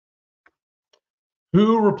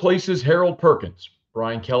Who replaces Harold Perkins?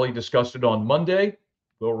 Brian Kelly discussed it on Monday.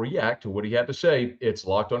 We'll react to what he had to say. It's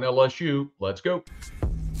Locked on LSU. Let's go.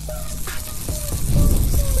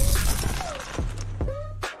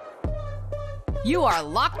 You are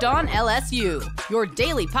Locked on LSU, your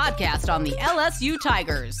daily podcast on the LSU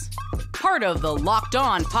Tigers. Part of the Locked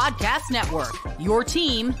on Podcast Network, your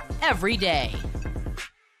team every day.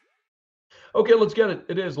 Okay, let's get it.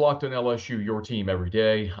 It is Locked on LSU, your team every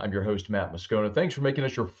day. I'm your host, Matt Moscona. Thanks for making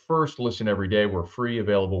us your first listen every day. We're free,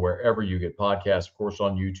 available wherever you get podcasts, of course,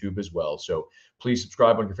 on YouTube as well. So please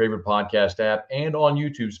subscribe on your favorite podcast app and on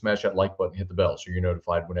YouTube. Smash that like button, hit the bell so you're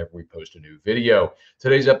notified whenever we post a new video.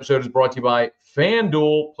 Today's episode is brought to you by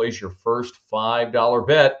FanDuel. Place your first $5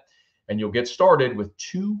 bet, and you'll get started with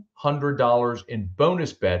 $200 in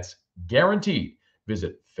bonus bets guaranteed.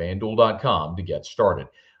 Visit FanDuel.com to get started.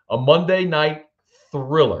 A Monday night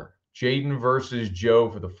thriller, Jayden versus Joe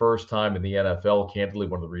for the first time in the NFL. Candidly,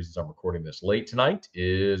 one of the reasons I'm recording this late tonight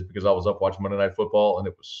is because I was up watching Monday Night Football, and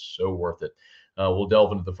it was so worth it. We'll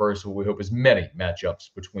delve into the first, what we hope is many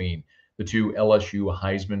matchups between the two LSU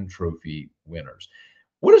Heisman Trophy winners.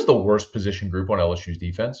 What is the worst position group on LSU's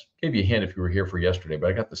defense? Gave you a hint if you were here for yesterday, but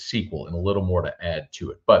I got the sequel and a little more to add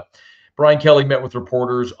to it. But Brian Kelly met with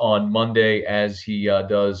reporters on Monday, as he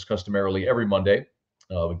does customarily every Monday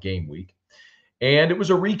of a game week. And it was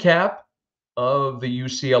a recap of the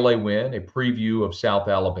UCLA win, a preview of South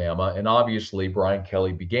Alabama. And obviously, Brian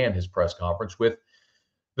Kelly began his press conference with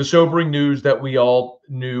the sobering news that we all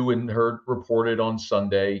knew and heard reported on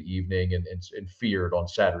Sunday evening and feared on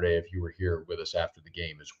Saturday if you were here with us after the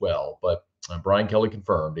game as well. But Brian Kelly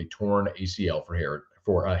confirmed a torn ACL for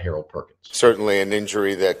Harold Perkins. Certainly an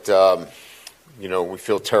injury that, we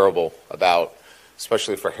feel terrible about,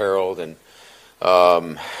 especially for Harold and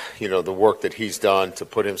the work that he's done to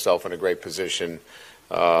put himself in a great position.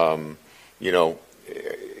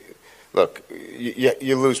 Look,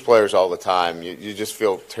 you lose players all the time. You just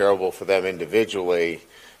feel terrible for them individually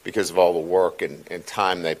because of all the work and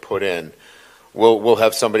time they put in. We'll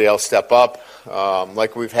have somebody else step up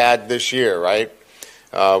like we've had this year, right?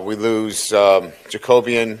 We lose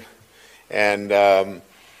Jacobian, and, that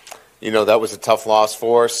was a tough loss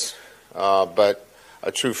for us. But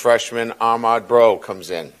a true freshman, Burrow, comes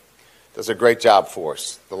in, does a great job for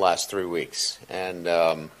us the last 3 weeks, and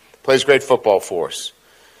plays great football for us.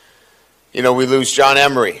 We lose John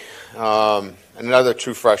Emery. Another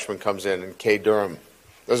true freshman comes in, and K. Durham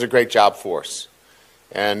does a great job for us.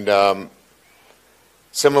 And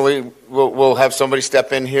similarly, we'll have somebody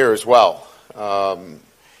step in here as well.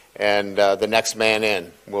 And the next man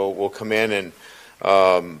in will come in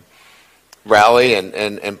and rally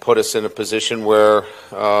and put us in a position where,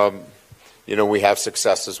 we have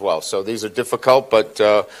success as well. So these are difficult, but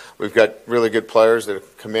we've got really good players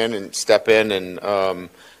that come in and step in and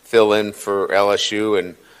fill in for LSU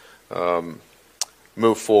and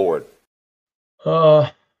move forward.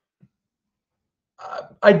 I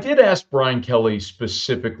did ask Brian Kelly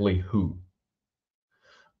specifically who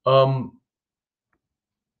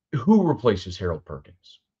replaces Harold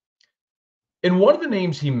Perkins. And one of the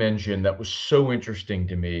names he mentioned that was so interesting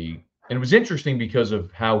to me, and it was interesting because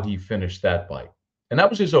of how he finished that bite, and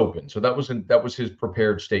that was his open. So that was his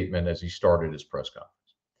prepared statement as he started his press conference.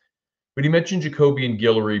 But he mentioned Jacobian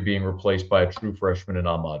Guillory being replaced by a true freshman in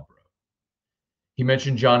Burrow. He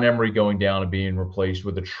mentioned John Emery going down and being replaced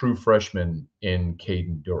with a true freshman in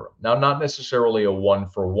Caden Durham. Now, not necessarily a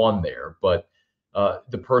one-for-one there, but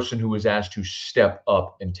the person who was asked to step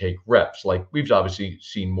up and take reps. Like we've obviously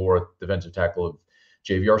seen more defensive tackle of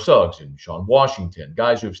Javier Suggs and Sean Washington,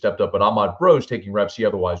 guys who have stepped up, but Ahmad Burrow's taking reps he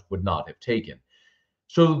otherwise would not have taken.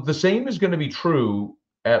 So the same is going to be true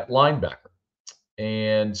at linebacker.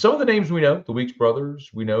 And some of the names we know, the Weeks brothers,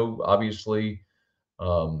 we know obviously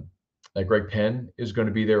that Greg Penn is going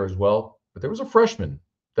to be there as well. But there was a freshman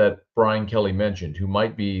that Brian Kelly mentioned who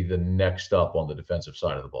might be the next up on the defensive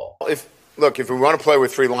side of the ball. If we want to play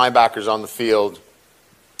with three linebackers on the field,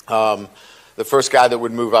 the first guy that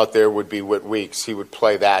would move out there would be Whit Weeks. He would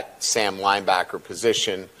play that Sam linebacker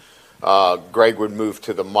position. Greg would move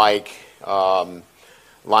to the Mike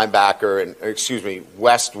linebacker,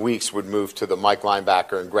 West Weeks would move to the Mike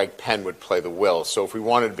linebacker, and Greg Penn would play the Will. So if we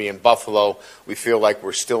wanted to be in Buffalo, we feel like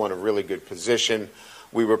we're still in a really good position.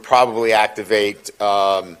 We would probably activate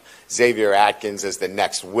Xavier Atkins as the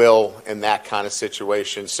next Will in that kind of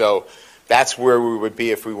situation. So that's where we would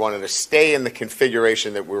be if we wanted to stay in the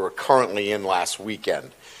configuration that we were currently in last weekend.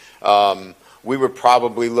 We would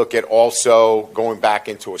probably look at also going back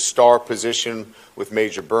into a star position with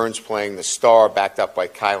Major Burns playing the star, backed up by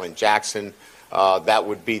Kylan Jackson. That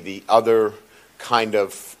would be the other kind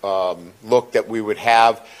of look that we would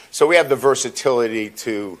have. So we have the versatility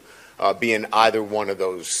to be in either one of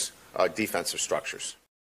those defensive structures.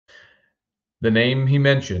 The name he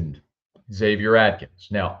mentioned, Xavier Atkins.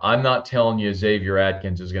 Now, I'm not telling you Xavier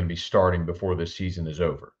Atkins is going to be starting before this season is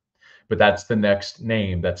over, but that's the next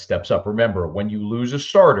name that steps up. Remember, when you lose a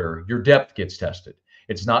starter, your depth gets tested.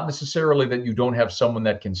 It's not necessarily that you don't have someone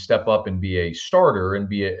that can step up and be a starter and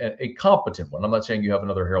be a competent one. I'm not saying you have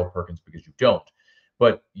another Harold Perkins, because you don't,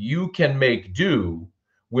 but you can make do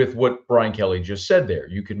with what Brian Kelly just said there.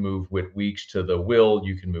 You can move Whit Weeks to the Will,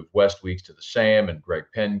 you can move West Weeks to the Sam, and Greg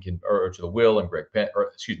Penn can, or to the Will, and Greg Penn, or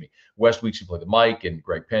excuse me, West Weeks can play the Mike, and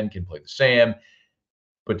Greg Penn can play the Sam.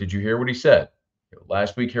 But did you hear what he said?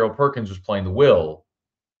 Last week, Harold Perkins was playing the Will.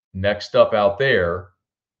 Next up out there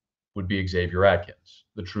would be Xavier Atkins,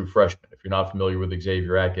 the true freshman. If you're not familiar with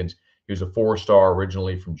Xavier Atkins, he was a four-star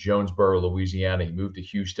originally from Jonesboro, Louisiana. He moved to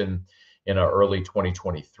Houston in early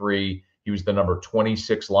 2023. He was the number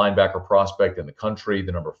 26 linebacker prospect in the country,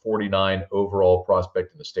 the number 49 overall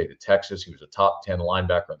prospect in the state of Texas. He was a top 10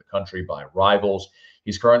 linebacker in the country by rivals.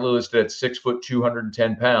 He's currently listed at 6 foot,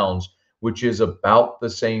 210 pounds, which is about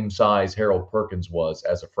the same size Harold Perkins was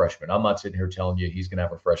as a freshman. I'm not sitting here telling you he's going to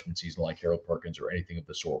have a freshman season like Harold Perkins or anything of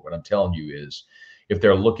the sort. What I'm telling you is, if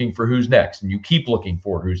they're looking for who's next, and you keep looking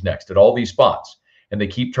for who's next at all these spots, and they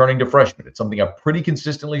keep turning to freshmen. It's something I've pretty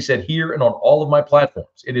consistently said here and on all of my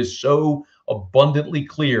platforms. It is so abundantly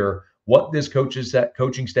clear what this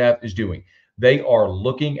coaching staff is doing. They are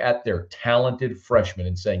looking at their talented freshmen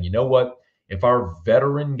and saying, you know what? If our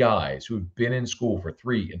veteran guys who have been in school for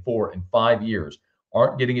 3 and 4 and 5 years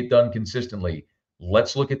aren't getting it done consistently,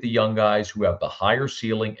 let's look at the young guys who have the higher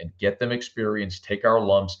ceiling and get them experience, take our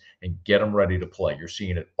lumps, and get them ready to play. You're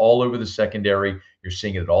seeing it all over the secondary. You're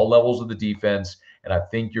seeing it at all levels of the defense. And I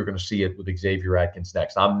think you're going to see it with Xavier Atkins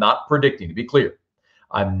next. I'm not predicting, to be clear,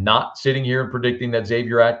 I'm not sitting here and predicting that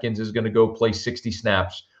Xavier Atkins is going to go play 60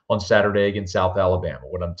 snaps on Saturday against South Alabama.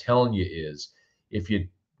 What I'm telling you is, if you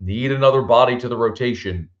need another body to the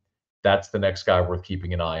rotation, that's the next guy worth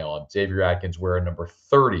keeping an eye on. Xavier Atkins wearing number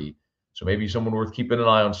 30. So maybe someone worth keeping an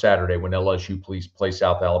eye on Saturday when LSU play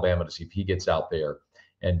South Alabama, to see if he gets out there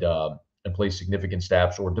and plays significant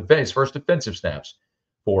snaps, or his first defensive snaps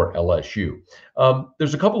for LSU.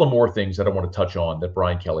 There's a couple of more things that I want to touch on that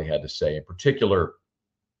Brian Kelly had to say, in particular,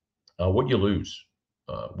 what you lose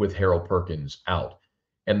with Harold Perkins out.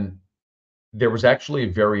 And there was actually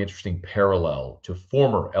a very interesting parallel to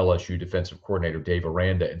former LSU defensive coordinator Dave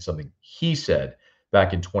Aranda and something he said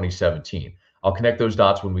back in 2017. I'll connect those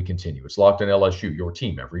dots when we continue. It's Locked on LSU, your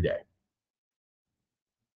team every day.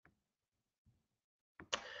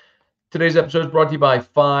 Today's episode is brought to you by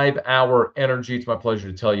 5 Hour Energy. It's my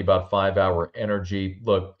pleasure to tell you about 5 Hour Energy.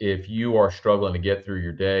 Look, if you are struggling to get through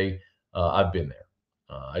your day, I've been there.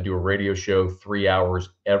 I do a radio show 3 hours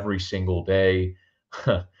every single day,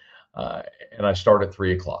 and I start at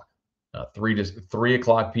 3 o'clock. 3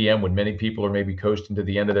 o'clock p.m., when many people are maybe coasting to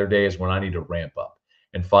the end of their day, is when I need to ramp up.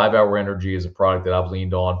 And 5 Hour Energy is a product that I've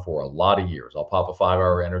leaned on for a lot of years. I'll pop a 5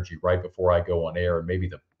 Hour Energy right before I go on air. And maybe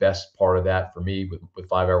the best part of that for me with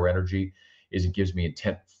 5 Hour Energy is it gives me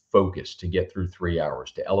intense focus to get through 3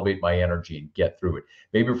 hours, to elevate my energy and get through it.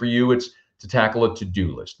 Maybe for you, it's to tackle a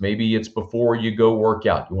to-do list. Maybe it's before you go work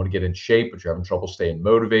out. You want to get in shape, but you're having trouble staying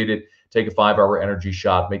motivated. Take a 5 Hour Energy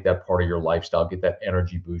shot, make that part of your lifestyle, get that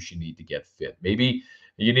energy boost you need to get fit. Maybe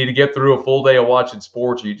you need to get through a full day of watching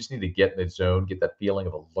sports, or you just need to get in the zone, get that feeling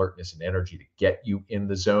of alertness and energy to get you in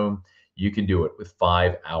the zone. You can do it with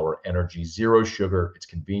 5 Hour Energy. Zero sugar. It's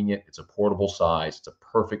convenient. It's a portable size. It's a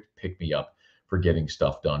perfect pick-me-up for getting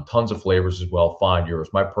stuff done. Tons of flavors as well. Find yours.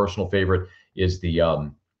 My personal favorite is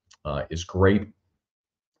the is grape.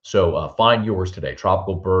 So find yours today.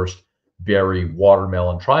 Tropical Burst, berry,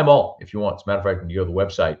 watermelon. Try them all if you want. As a matter of fact, when you go to the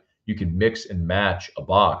website, you can mix and match a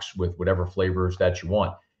box with whatever flavors that you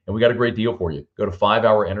want. And we got a great deal for you. Go to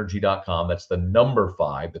 5hourenergy.com. That's the number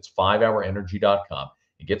 5. That's 5hourenergy.com.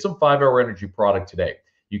 And get some 5 Hour Energy product today.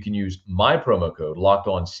 You can use my promo code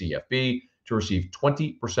LOCKEDONCFB to receive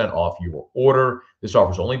 20% off your order. This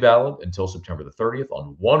offer is only valid until September the 30th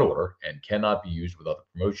on one order and cannot be used with other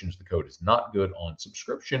promotions. The code is not good on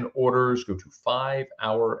subscription orders. Go to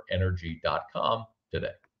 5hourenergy.com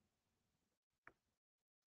today.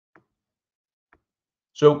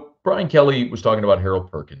 So Brian Kelly was talking about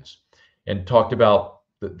Harold Perkins and talked about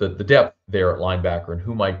the depth there at linebacker and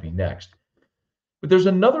who might be next. But there's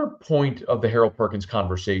another point of the Harold Perkins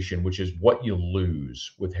conversation, which is what you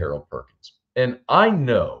lose with Harold Perkins. And I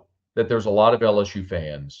know that there's a lot of LSU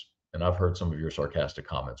fans, and I've heard some of your sarcastic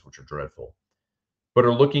comments, which are dreadful, but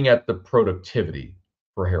are looking at the productivity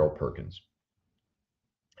for Harold Perkins.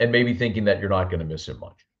 and maybe thinking that you're not going to miss him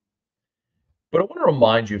much. But I want to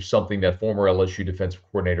remind you of something that former LSU defensive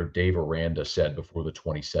coordinator Dave Aranda said before the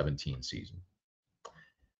 2017 season.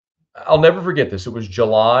 I'll never forget this. It was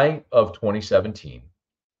July of 2017.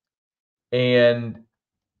 And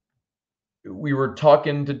we were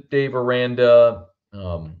talking to Dave Aranda.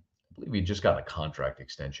 I believe he just got a contract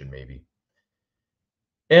extension, maybe.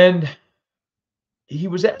 And he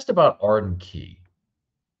was asked about Arden Key.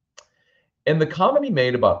 And the comment he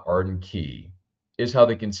made about Arden Key is how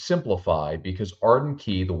they can simplify, because Arden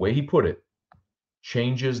Key, the way he put it,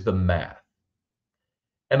 changes the math.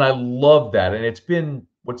 And I love that. And it's been,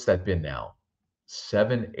 what's that been now?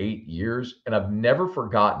 7, 8 years. And I've never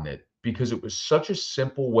forgotten it, because it was such a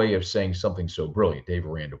simple way of saying something so brilliant. Dave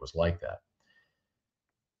Aranda was like that.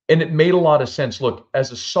 And it made a lot of sense. Look,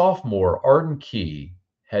 as a sophomore, Arden Key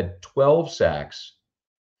had 12 sacks,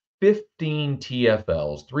 15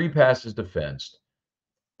 TFLs, 3 passes defensed,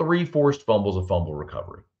 3 forced fumbles, a fumble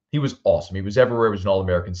recovery. He was awesome. He was everywhere. He was an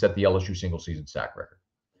All-American, set the LSU single-season sack record.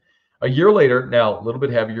 A year later, now a little bit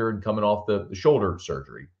heavier and coming off the shoulder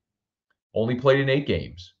surgery, only played in 8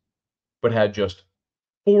 games, but had just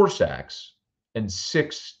 4 sacks and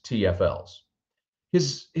 6 TFLs.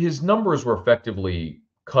 His numbers were effectively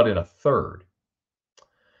cut in a third.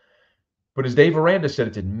 But as Dave Aranda said,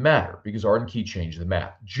 it didn't matter because Arden Key changed the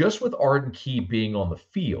math. Just with Arden Key being on the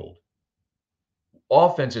field,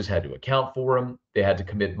 offenses had to account for him. They had to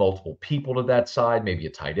commit multiple people to that side, maybe a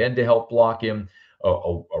tight end to help block him,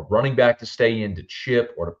 a running back to stay in to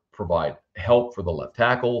chip or to provide help for the left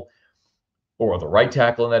tackle or the right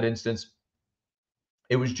tackle in that instance.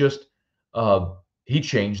 It was just, he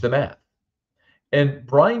changed the math. And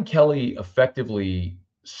Brian Kelly effectively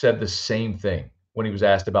said the same thing when he was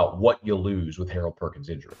asked about what you lose with Harold Perkins'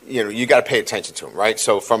 injury. You know, you got to pay attention to him, right?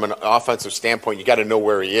 So from an offensive standpoint, you got to know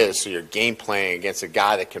where he is, so you're game planning against a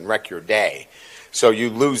guy that can wreck your day. So you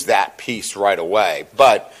lose that piece right away.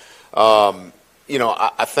 But, you know,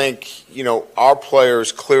 I think, you know, our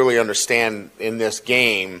players clearly understand in this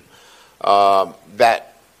game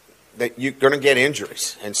that you're going to get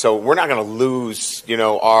injuries. And so we're not going to lose, you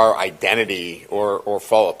know, our identity or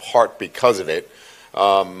fall apart because of it.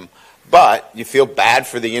 But you feel bad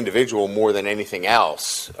for the individual more than anything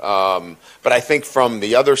else. But I think from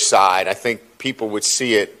the other side, I think people would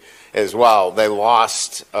see it as well. They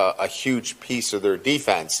lost a huge piece of their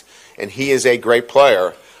defense, and he is a great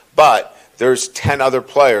player, but there's 10 other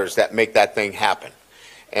players that make that thing happen.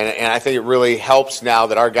 And I think it really helps now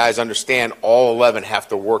that our guys understand all 11 have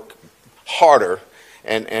to work harder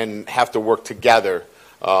and have to work together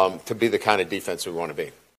to be the kind of defense we want to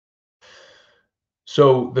be.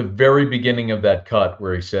 So the very beginning of that cut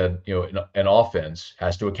where he said, you know, an offense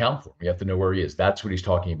has to account for him. You have to know where he is. That's what he's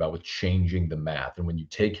talking about with changing the math. And when you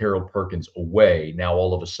take Harold Perkins away, now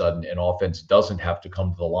all of a sudden an offense doesn't have to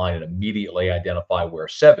come to the line and immediately identify where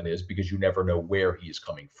 7 is, because you never know where he is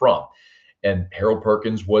coming from. And Harold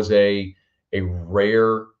Perkins was a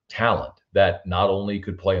rare talent that not only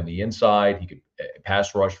could play on the inside, he could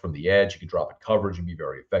pass rush from the edge, he could drop in coverage and be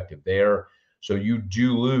very effective there. So you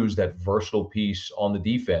do lose that versatile piece on the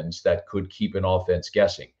defense that could keep an offense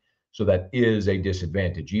guessing. So that is a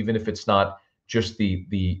disadvantage, even if it's not just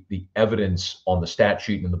the evidence on the stat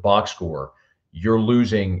sheet and in the box score. You're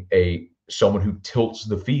losing someone who tilts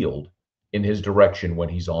the field in his direction when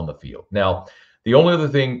he's on the field. Now, the only other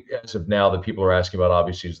thing as of now that people are asking about,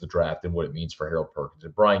 obviously, is the draft and what it means for Harold Perkins.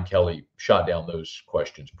 And Brian Kelly shot down those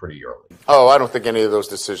questions pretty early. Oh, I don't think any of those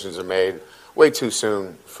decisions are made. Way too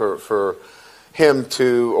soon for him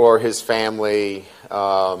to, or his family,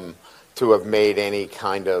 to have made any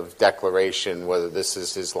kind of declaration whether this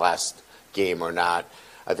is his last game or not.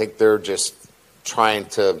 I think they're just trying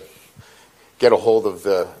to get a hold of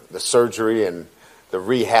the surgery and the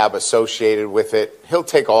rehab associated with it. He'll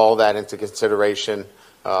take all that into consideration,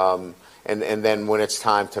 and then when it's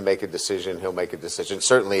time to make a decision, he'll make a decision.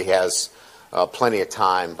 Certainly he has plenty of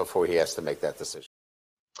time before he has to make that decision.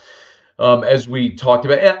 As we talked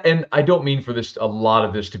about, and I don't mean for a lot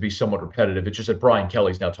of this to be somewhat repetitive. It's just that Brian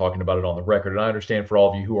Kelly's now talking about it on the record. And I understand for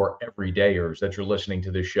all of you who are everydayers that you're listening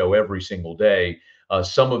to this show every single day,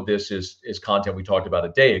 some of this is content we talked about a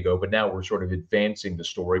day ago, but now we're sort of advancing the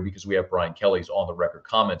story because we have Brian Kelly's on the record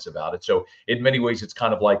comments about it. So in many ways, it's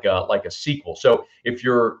kind of like a sequel. So if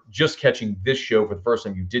you're just catching this show for the first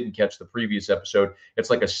time, you didn't catch the previous episode, it's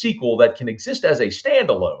like a sequel that can exist as a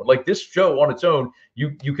standalone. Like this show on its own,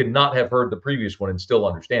 you cannot have heard the previous one and still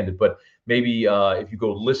understand it. But maybe if you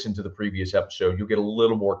go listen to the previous episode, you'll get a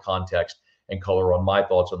little more context and color on my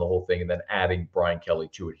thoughts on the whole thing, and then adding Brian Kelly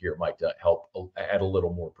to it here might help add a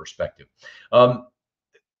little more perspective.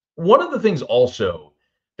 One of the things also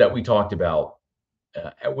that we talked about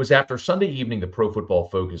was after Sunday evening, the Pro Football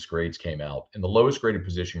Focus grades came out, and the lowest graded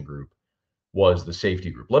position group was the safety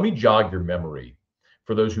group. Let me jog your memory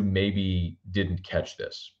for those who maybe didn't catch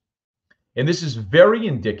this. And this is very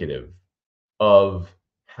indicative of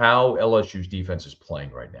how LSU's defense is playing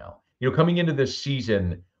right now. Coming into this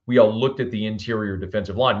season, we all looked at the interior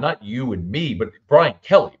defensive line, not you and me, but Brian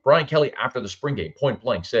Kelly. Brian Kelly, after the spring game, point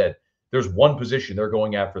blank said, there's one position they're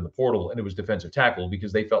going after in the portal, and it was defensive tackle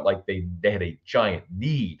because they felt like they had a giant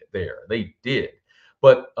need there. They did.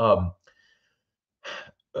 But I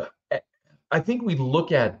think we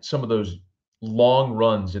look at some of those long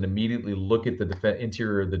runs and immediately look at the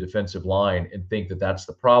interior of the defensive line and think that that's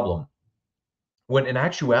the problem, when in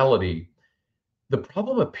actuality, the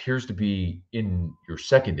problem appears to be in your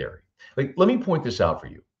secondary. Like, let me point this out for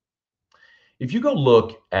you. If you go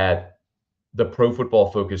look at the Pro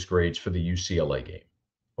Football Focus grades for the UCLA game,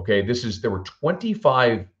 okay, there were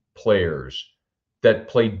 25 players that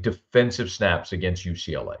played defensive snaps against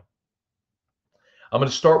UCLA. I'm going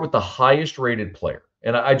to start with the highest rated player.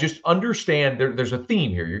 And I just understand there's a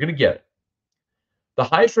theme here. You're going to get it. The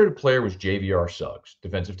highest rated player was JVR Suggs,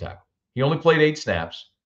 defensive tackle. He only played 8 snaps,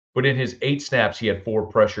 but in his 8 snaps, he had 4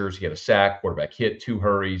 pressures. He had a sack, quarterback hit, 2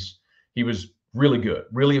 hurries. He was really good,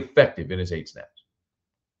 really effective in his 8 snaps.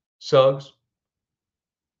 Suggs,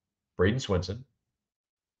 Braden Swinson,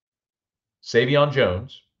 Savion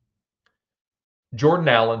Jones, Jordan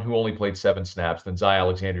Allen, who only played 7 snaps, then Zy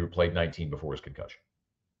Alexander, who played 19 before his concussion.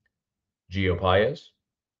 Gio Paez,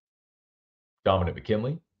 Dominic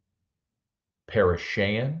McKinley, Paris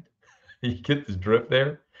Shand. You get this drift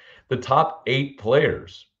there? The top 8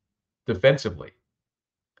 players defensively,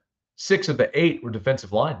 6 of the 8 were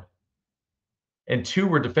defensive linemen, and 2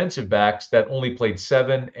 were defensive backs that only played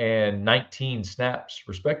 7 and 19 snaps,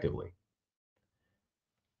 respectively.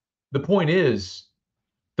 The point is,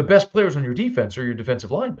 the best players on your defense are your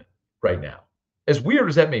defensive linemen right now, as weird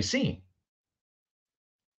as that may seem.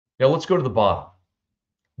 Now, let's go to the bottom.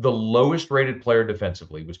 The lowest rated player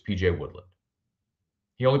defensively was P.J. Woodland.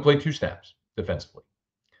 He only played 2 snaps defensively.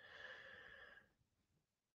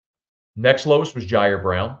 Next lowest was Jair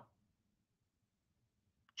Brown,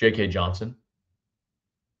 J.K. Johnson,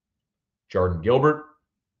 Jordan Gilbert,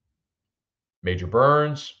 Major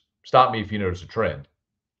Burns. Stop me if you notice a trend.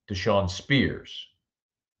 Deshaun Spears.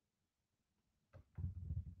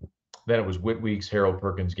 Then it was Whit Weeks, Harold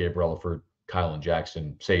Perkins, Gabe Relaford, Kylan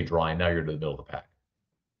Jackson, Sage Ryan. Now you're to the middle of the pack.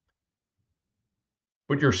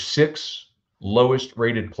 But your 6 lowest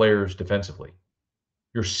rated players defensively,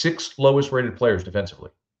 your 6 lowest rated players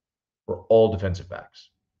defensively were all defensive backs.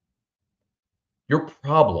 Your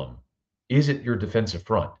problem isn't your defensive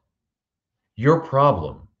front. Your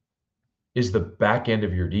problem is the back end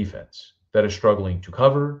of your defense that is struggling to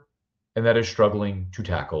cover and that is struggling to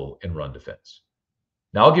tackle and run defense.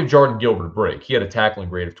 Now, I'll give Jordan Gilbert a break. He had a tackling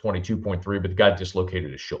grade of 22.3, but the guy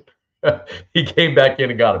dislocated his shoulder. He came back in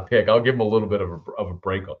and got a pick. I'll give him a little bit of a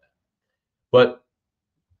break on that. But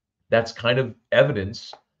that's kind of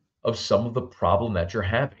evidence of some of the problem that you're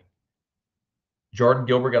having. Jordan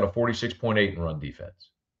Gilbert got a 46.8 in run defense.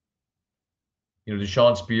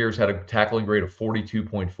 Deshaun Spears had a tackling grade of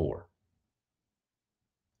 42.4.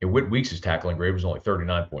 And Whit Weeks' tackling grade was only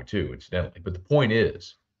 39.2, incidentally. But the point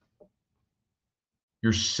is,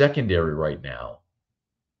 your secondary right now,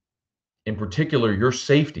 in particular, your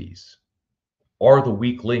safeties, are the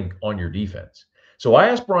weak link on your defense. So I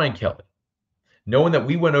asked Brian Kelly, knowing that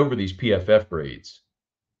we went over these PFF grades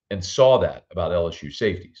and saw that about LSU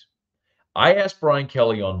safeties. I asked Brian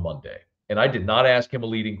Kelly on Monday, and I did not ask him a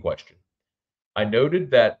leading question. I noted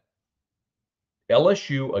that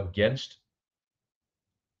LSU against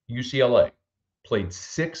UCLA played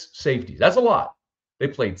 6 safeties. That's a lot. They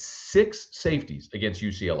played 6 safeties against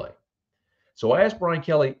UCLA. So I asked Brian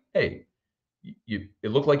Kelly, hey, it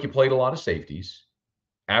looked like you played a lot of safeties.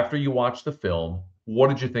 After you watched the film, what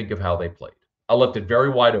did you think of how they played? I left it very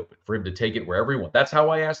wide open for him to take it wherever he wants. That's how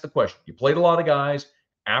I asked the question. You played a lot of guys.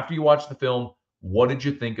 After you watched the film, what did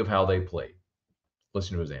you think of how they played?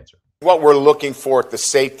 Listen to his answer. What we're looking for at the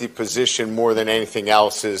safety position more than anything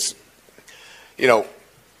else is,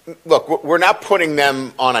 look, we're not putting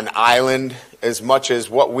them on an island as much as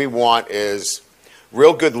what we want is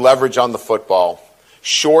real good leverage on the football,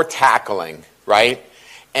 sure tackling, right,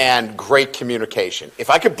 and great communication.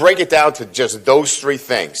 If I could break it down to just those 3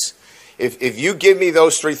 things, if you give me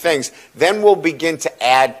those 3 things, then we'll begin to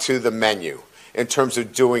add to the menu in terms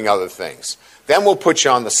of doing other things. Then we'll put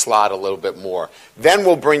you on the slot a little bit more. Then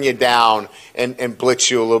we'll bring you down and blitz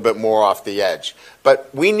you a little bit more off the edge.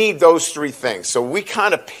 But we need those 3 things. So we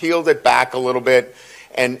kind of peeled it back a little bit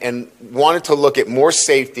and wanted to look at more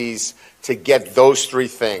safeties to get those three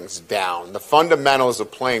things down. The fundamentals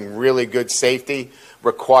of playing really good safety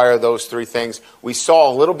require those three things. We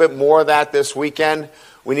saw a little bit more of that this weekend.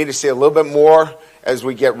 We need to see a little bit more as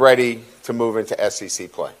we get ready to move into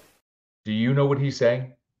SEC play. Do you know what he's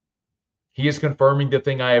saying? He is confirming the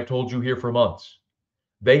thing I have told you here for months.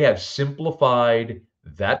 They have simplified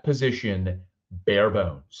that position bare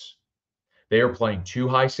bones. They are playing too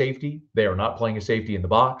high safety. They are not playing a safety in the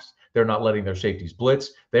box. They're not letting their safeties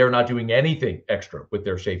blitz. They are not doing anything extra with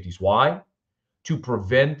their safeties. Why? To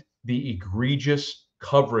prevent the egregious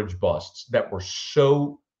coverage busts that were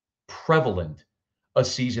so prevalent a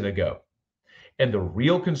season ago. And the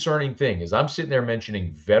real concerning thing is I'm sitting there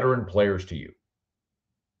mentioning veteran players to you.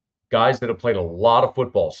 Guys that have played a lot of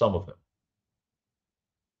football, some of them.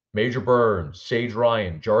 Major Burns, Sage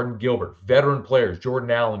Ryan, Jordan Gilbert, veteran players,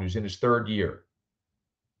 Jordan Allen, who's in his third year.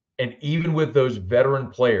 And even with those veteran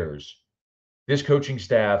players, this coaching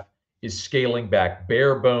staff is scaling back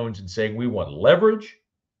bare bones and saying we want leverage,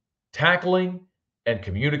 tackling, and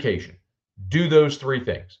communication. Do those three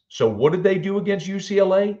things. So what did they do against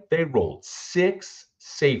UCLA? They rolled 6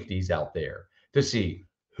 safeties out there to see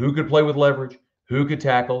who could play with leverage, who could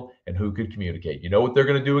tackle, and who could communicate. You know what they're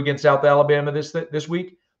going to do against South Alabama this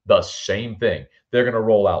week? The same thing. They're going to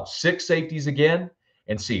roll out 6 safeties again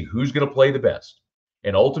and see who's going to play the best.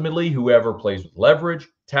 And ultimately, whoever plays with leverage,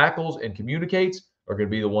 tackles, and communicates are going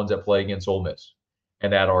to be the ones that play against Ole Miss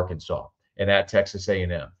and at Arkansas and at Texas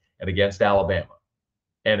A&M and against Alabama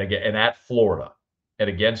and again and at Florida and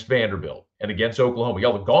against Vanderbilt and against Oklahoma.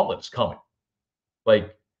 Y'all, the gauntlet is coming.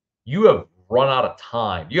 Like, you have run out of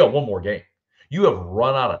time. You got one more game. You have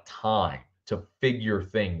run out of time to figure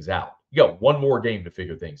things out. You got one more game to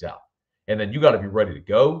figure things out. And then you got to be ready to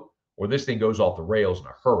go, or this thing goes off the rails in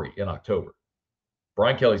a hurry in October.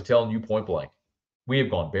 Brian Kelly's telling you point blank, we have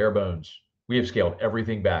gone bare bones. We have scaled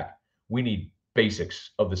everything back. We need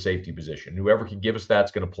basics of the safety position. Whoever can give us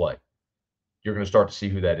that's going to play. You're going to start to see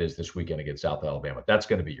who that is this weekend against South Alabama. That's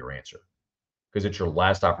going to be your answer because it's your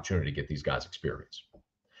last opportunity to get these guys experience.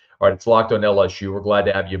 All right, it's Locked on LSU. We're glad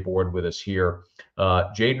to have you aboard with us here.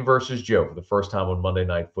 Jayden versus Joe for the first time on Monday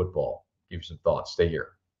Night Football. Give you some thoughts. Stay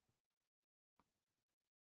here.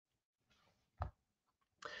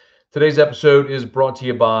 Today's episode is brought to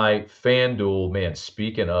you by FanDuel. Man,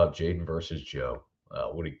 speaking of Jayden versus Joe,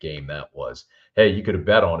 what a game that was. Hey, you could have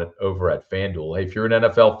bet on it over at FanDuel. Hey, if you're an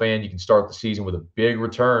NFL fan, you can start the season with a big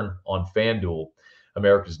return on FanDuel,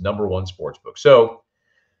 America's #1 sportsbook. So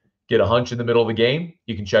get a hunch in the middle of the game.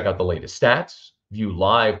 You can check out the latest stats, view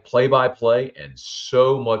live play-by-play, and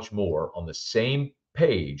so much more on the same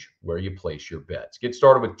page where you place your bets. Get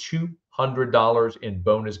started with $200 in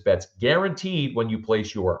bonus bets guaranteed when you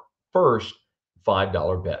place your first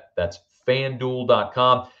 $5 bet. That's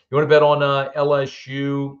FanDuel.com. You want to bet on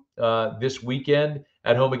LSU this weekend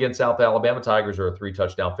at home against South Alabama? Tigers are a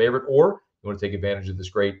 3-touchdown favorite. Or you want to take advantage of this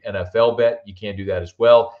great NFL bet? You can do that as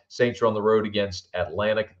well. Saints are on the road against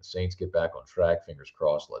Atlanta. Can the Saints get back on track? Fingers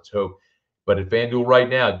crossed. Let's hope. But at FanDuel right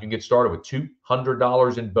now, you can get started with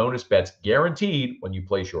 $200 in bonus bets guaranteed when you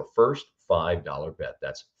place your first $5 bet.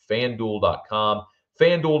 That's FanDuel.com.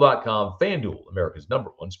 FanDuel.com. FanDuel, America's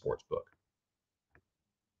 #1 sportsbook.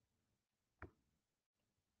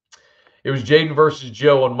 It was Jayden versus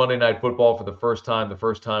Joe on Monday Night Football for the first time. The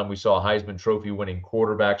first time we saw Heisman Trophy winning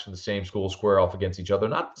quarterbacks from the same school square off against each other.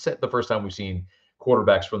 Not the first time we've seen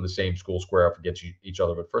quarterbacks from the same school square off against each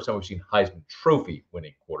other, but first time we've seen Heisman Trophy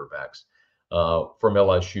winning quarterbacks from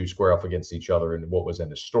LSU square off against each other in what was an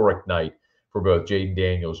historic night for both Jayden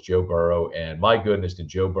Daniels, Joe Burrow, and my goodness, did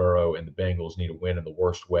Joe Burrow and the Bengals need a win in the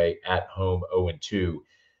worst way at home, 0-2.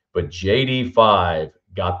 But JD5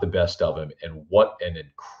 got the best of him, and what an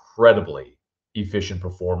incredibly efficient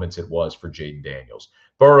performance it was for Jayden Daniels.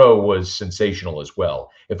 Burrow was sensational as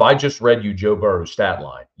well. If I just read you Joe Burrow's stat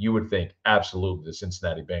line, you would think absolutely the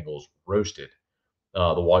Cincinnati Bengals roasted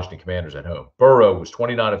the Washington Commanders at home. Burrow was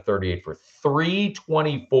 29 of 38 for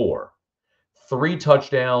 324. 3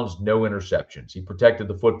 touchdowns, no interceptions. He protected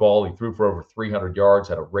the football. He threw for over 300 yards,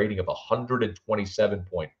 had a rating of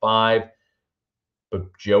 127.5.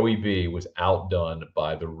 But Joey B was outdone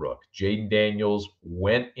by the Rook. Jayden Daniels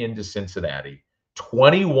went into Cincinnati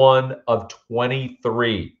 21 of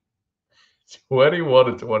 23. 21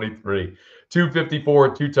 of 23.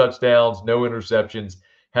 254, 2 touchdowns, no interceptions.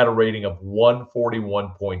 Had a rating of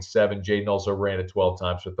 141.7. Jayden also ran it 12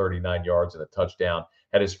 times for 39 yards and a touchdown.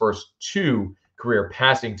 Had his first 2 career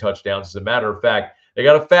passing touchdowns. As a matter of fact, They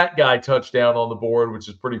got a fat guy touchdown on the board, which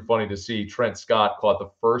is pretty funny to see. Trent Scott caught the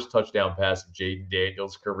first touchdown pass of Jayden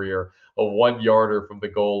Daniels' career, a 1-yarder from the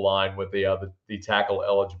goal line with the tackle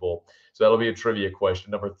eligible. So that'll be a trivia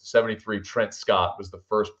question. Number 73, Trent Scott was the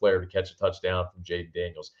first player to catch a touchdown from Jayden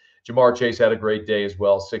Daniels. Jamar Chase had a great day as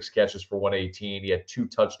well, 6 catches for 118. He had 2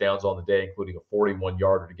 touchdowns on the day, including a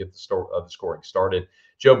 41-yarder to get the scoring started.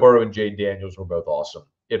 Joe Burrow and Jayden Daniels were both awesome.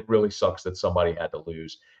 It really sucks that somebody had to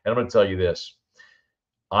lose. And I'm going to tell you this.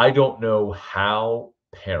 I don't know how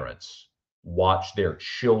parents watch their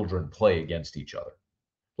children play against each other.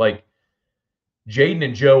 Like, Jayden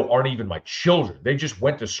and Joe aren't even my children. They just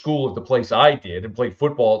went to school at the place I did and played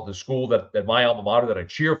football at the school that my alma mater that I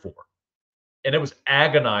cheer for. And it was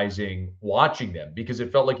agonizing watching them because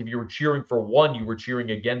it felt like if you were cheering for one, you were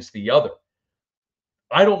cheering against the other.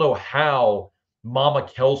 I don't know how Mama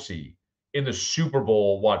Kelsey in the Super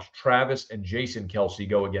Bowl watched Travis and Jason Kelsey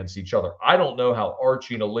go against each other. I don't know how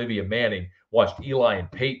Archie and Olivia Manning watched Eli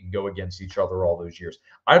and Peyton go against each other all those years.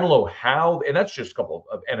 I don't know how, and that's just a couple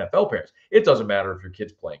of NFL parents. It doesn't matter if your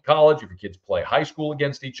kids play in college, if your kids play high school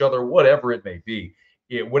against each other, whatever it may be,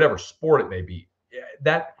 whatever sport it may be.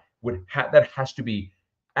 That has to be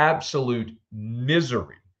absolute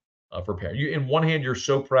misery for parents. In one hand, you're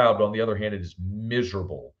so proud, but on the other hand, it is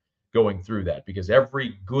miserable going through that because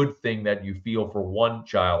every good thing that you feel for one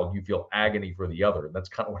child, you feel agony for the other. And that's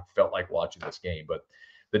kind of what it felt like watching this game. But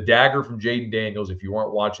the dagger from Jayden Daniels, if you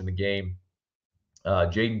weren't watching the game,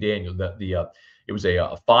 Jayden Daniels, it was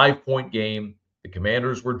a 5-point game. The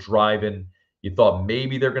Commanders were driving. You thought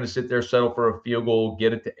maybe they're going to sit there, settle for a field goal,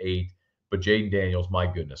 get it to 8. But Jayden Daniels, my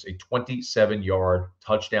goodness, a 27-yard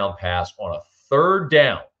touchdown pass on a 3rd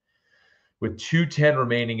down with 2:10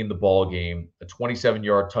 remaining in the ball game, a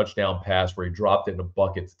 27-yard touchdown pass where he dropped it in a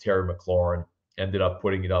bucket to Terry McLaurin, ended up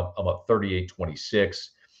putting it up 38-26.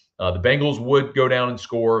 The Bengals would go down and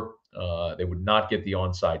score. They would not get the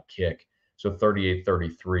onside kick. So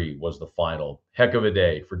 38-33 was the final. Heck of a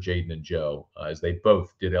day for Jayden and Joe, as they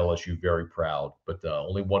both did LSU very proud, but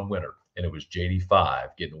only one winner, and it was JD5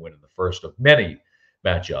 getting the win in the first of many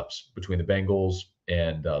matchups between the Bengals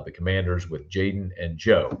and the Commanders with Jayden and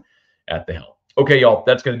Joe at the helm. Okay, y'all,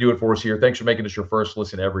 that's going to do it for us here. Thanks for making us your first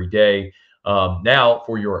listen every day. Now,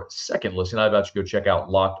 for your second listen, I invite you to go check out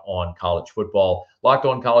Locked On College Football. Locked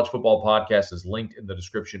On College Football podcast is linked in the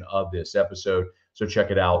description of this episode, so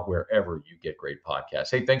check it out wherever you get great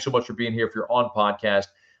podcasts. Hey, thanks so much for being here. If you're on podcast,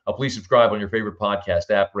 please subscribe on your favorite podcast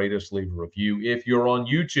app. Rate us, leave a review. If you're on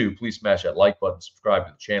YouTube, please smash that like button, subscribe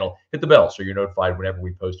to the channel, hit the bell so you're notified whenever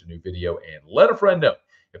we post a new video, and let a friend know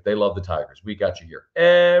if they love the Tigers. We got you here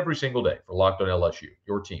every single day for Locked On LSU,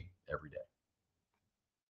 your team every day.